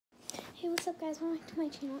Hey, what's up guys? Welcome back to my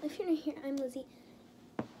channel. If you're new here, I'm Lizzie.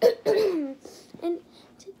 And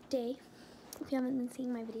today, if you haven't been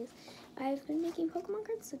seeing my videos, I've been making Pokemon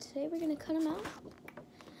cards, so today we're going to cut them out.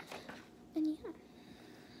 And yeah.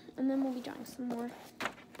 And then we'll be drawing some more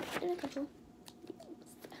in a couple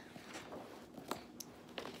videos.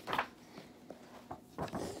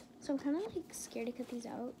 So I'm kind of like scared to cut these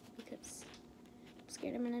out because I'm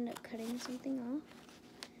scared I'm going to end up cutting something off.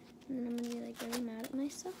 And then I'm going to be like really mad at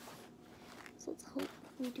myself. So let's hope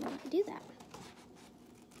we do not do that.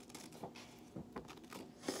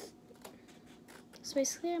 So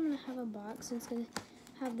basically I'm going to have a box and it's going to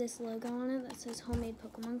have this logo on it that says homemade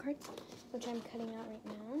Pokemon cards, which I'm cutting out right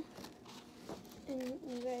now. And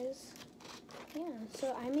you guys, yeah,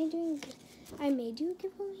 so I may do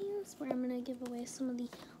giveaways where I'm going to give away some of the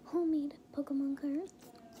homemade Pokemon cards.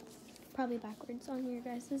 Probably backwards on your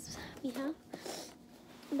guys' behalf.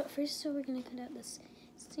 But first, so we're going to cut out this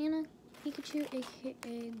Santa Pikachu, aka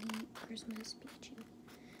the Christmas Pikachu.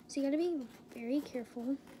 So you gotta be very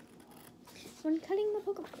careful when cutting the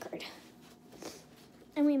Pokemon card.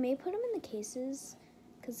 And we may put them in the cases,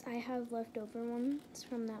 because I have leftover ones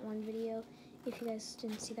from that one video. If you guys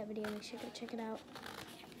didn't see that video, make sure to go check it out.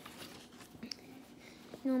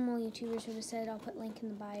 Normal YouTubers would have said I'll put link in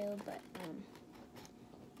the bio, but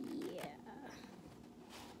yeah.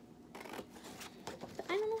 But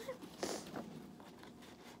I don't know how.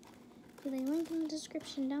 With a link in the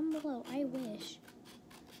description down below. I wish.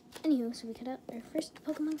 Anywho, so we cut out our first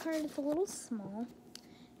Pokemon card. It's a little small.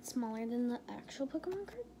 It's smaller than the actual Pokemon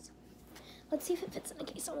cards. Let's see if it fits in the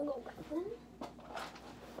case. I'm gonna go grab them.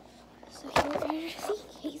 So here are the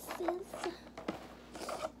cases.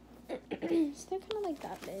 So they're kind of like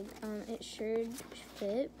that big. It should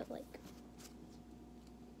fit, but like.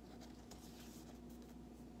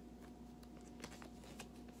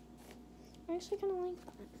 I actually kind of like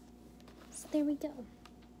that. So there we go.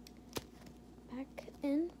 Back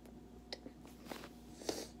and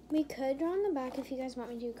we could draw on the back if you guys want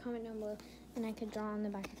me to. Comment down below, and I could draw on the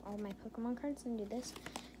back of all my Pokemon cards and do this.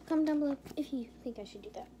 Comment down below if you think I should do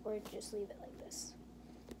that, or just leave it like this.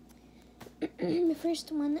 The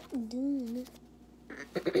first one done.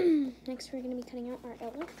 Next, we're gonna be cutting out our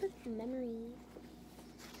outline for memory.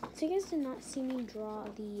 So you guys did not see me draw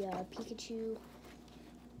the Pikachu.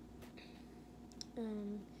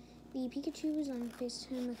 The Pikachu was on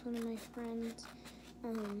FaceTime with one of my friends,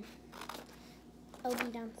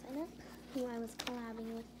 LB Down Sign Up, who I was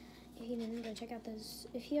collabing with. If you didn't, go check out those.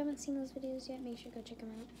 If you haven't seen those videos yet, make sure to go check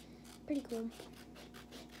them out. Pretty cool.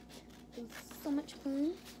 It was so much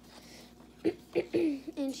fun.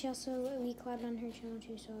 And she also, we collabed on her channel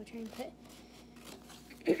too, so I'll try and put,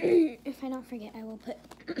 if I don't forget, I will put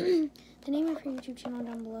the name of her YouTube channel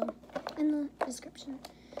down below in the description.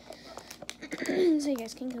 So you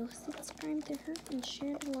guys can go subscribe to her and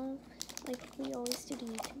share the love like we always do to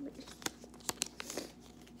YouTubers.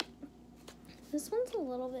 This one's a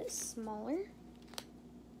little bit smaller.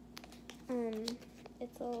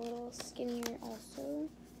 It's a little skinnier also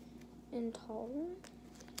and taller.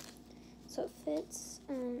 So it fits.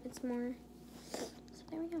 It's more. So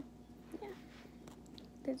there we go. Yeah.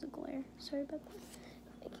 There's a glare. Sorry about that.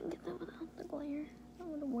 I can get that without the glare. That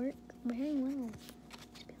would work very well.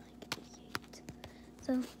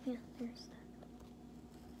 So, yeah, there's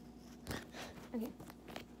that. Okay.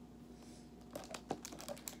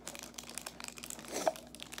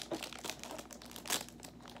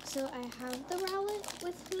 So, I have the Rowlet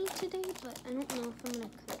with me today, but I don't know if I'm going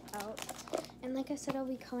to cut it out. And like I said, I'll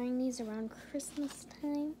be coloring these around Christmas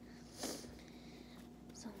time.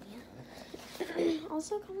 So, yeah.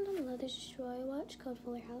 Also, comment down below, there's a show I watch called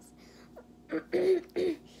Fuller House.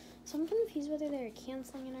 So, I'm confused whether they're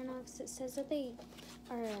canceling it or not, because it says that they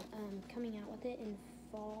are coming out with it in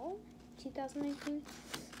fall 2019.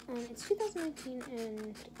 It's 2019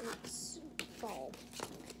 and it's fall.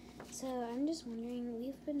 So I'm just wondering,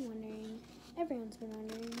 we've been wondering, everyone's been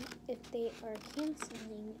wondering if they are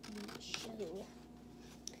canceling the show.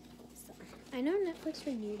 So I know Netflix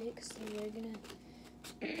renewed it because they were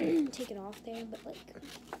gonna take it off there, but like,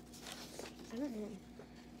 I don't know.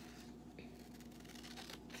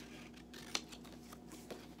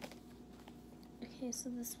 Okay, so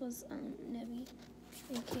this was Nevi,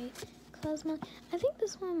 aka Cosmo. I think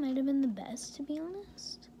this one might have been the best, to be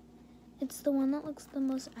honest. It's the one that looks the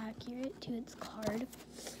most accurate to its card.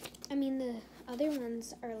 I mean, the other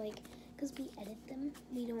ones are like, because we edit them,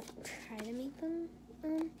 we don't try to make them,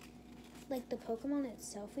 like the Pokemon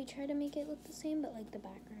itself, we try to make it look the same, but like the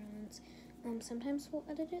backgrounds, sometimes we'll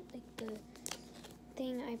edit it, like the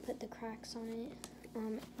thing, I put the cracks on it,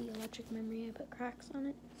 the electric memory, I put cracks on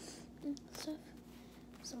it, and stuff.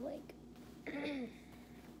 So, like,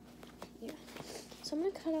 Yeah. So I'm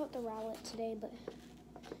gonna cut out the rowlet today, but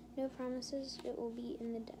no promises. It will be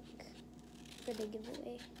in the deck for the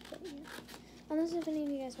giveaway. But yeah. Unless if any of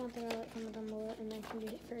you guys want the rowlet, comment down below and I can do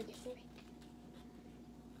it for a giveaway.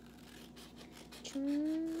 Which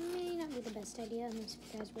may not be the best idea unless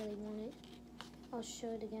if you guys really want it. I'll show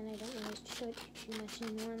it again. I don't really show it too much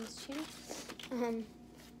anymore on this channel.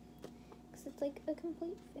 Because it's like a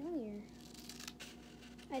complete failure.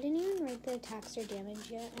 I didn't even write the attacks or damage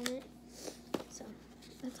yet on it. So,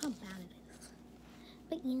 that's how bad it is.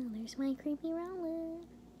 But yeah, there's my creepy rowlet.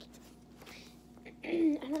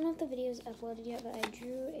 I don't know if the video is uploaded yet, but I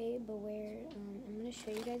drew a beware. I'm going to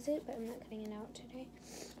show you guys it, but I'm not cutting it out today.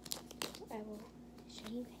 I will show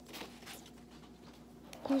you guys.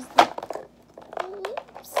 Here's the...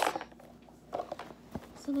 Oops.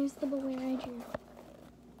 So there's the beware I drew.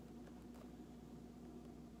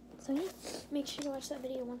 So yeah, make sure to watch that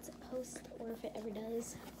video once it posts, or if it ever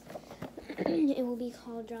does. It will be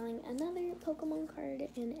called Drawing Another Pokemon Card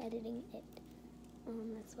and Editing It.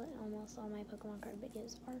 That's what almost all my Pokemon card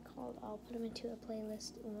videos are called. I'll put them into a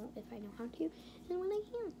playlist if I know how to, and when I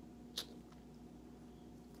can.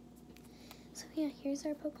 So yeah, here's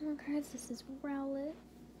our Pokemon cards. This is Rowlet.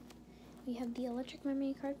 We have the Electric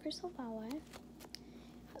Memory card for Silvally,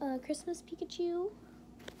 Christmas Pikachu,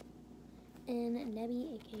 and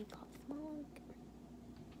Nebby, aka Cosmog.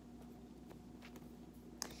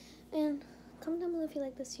 And comment down below if you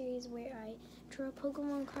like this series where I draw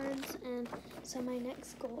Pokemon cards, and so my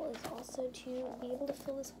next goal is also to be able to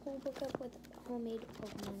fill this whole book up with homemade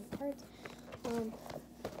Pokemon cards.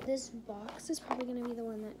 This box is probably going to be the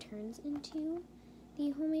one that turns into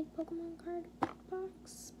the homemade Pokemon card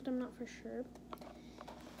box, but I'm not for sure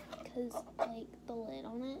because like the lid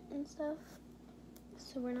on it and stuff,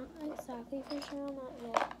 so we're not exactly for sure on that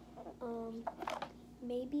yet.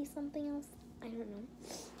 Maybe something else, I don't know.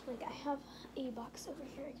 Like I have a box over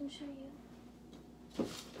here I can show you,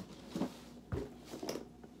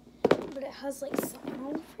 but it has like slime all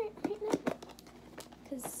over it right now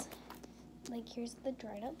because like here's the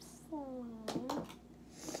dried up slime,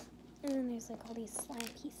 and then there's like all these slime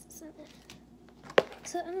pieces in it.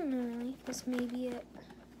 So I don't know really, this may be it.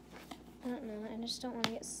 I don't know, I just don't want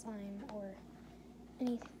to get slime or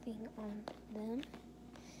anything on them.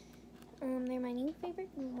 They're my new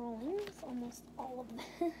favorite drawings, almost all of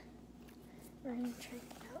them. We're gonna try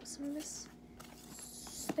out some of this.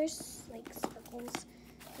 There's like sparkles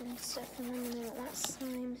and stuff in them, and I don't want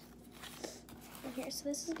slime in here. So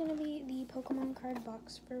this is gonna be the Pokemon card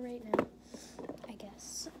box for right now, I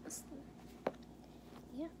guess.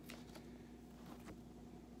 Yeah.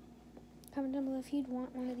 Comment down below if you'd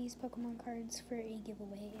want one of these Pokemon cards for a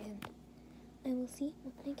giveaway, and I will see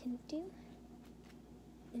what I can do.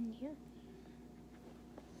 And yeah.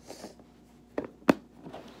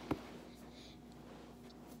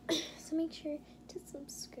 So make sure to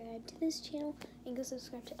subscribe to this channel and go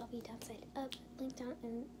subscribe to LB Downside Up. Link down,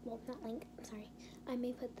 and well, not link, sorry. I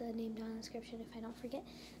may put the name down in the description if I don't forget.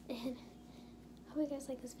 And I hope you guys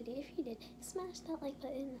like this video. If you did, smash that like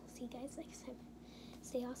button. I'll see you guys next time.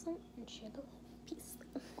 Stay awesome and share the love. Peace.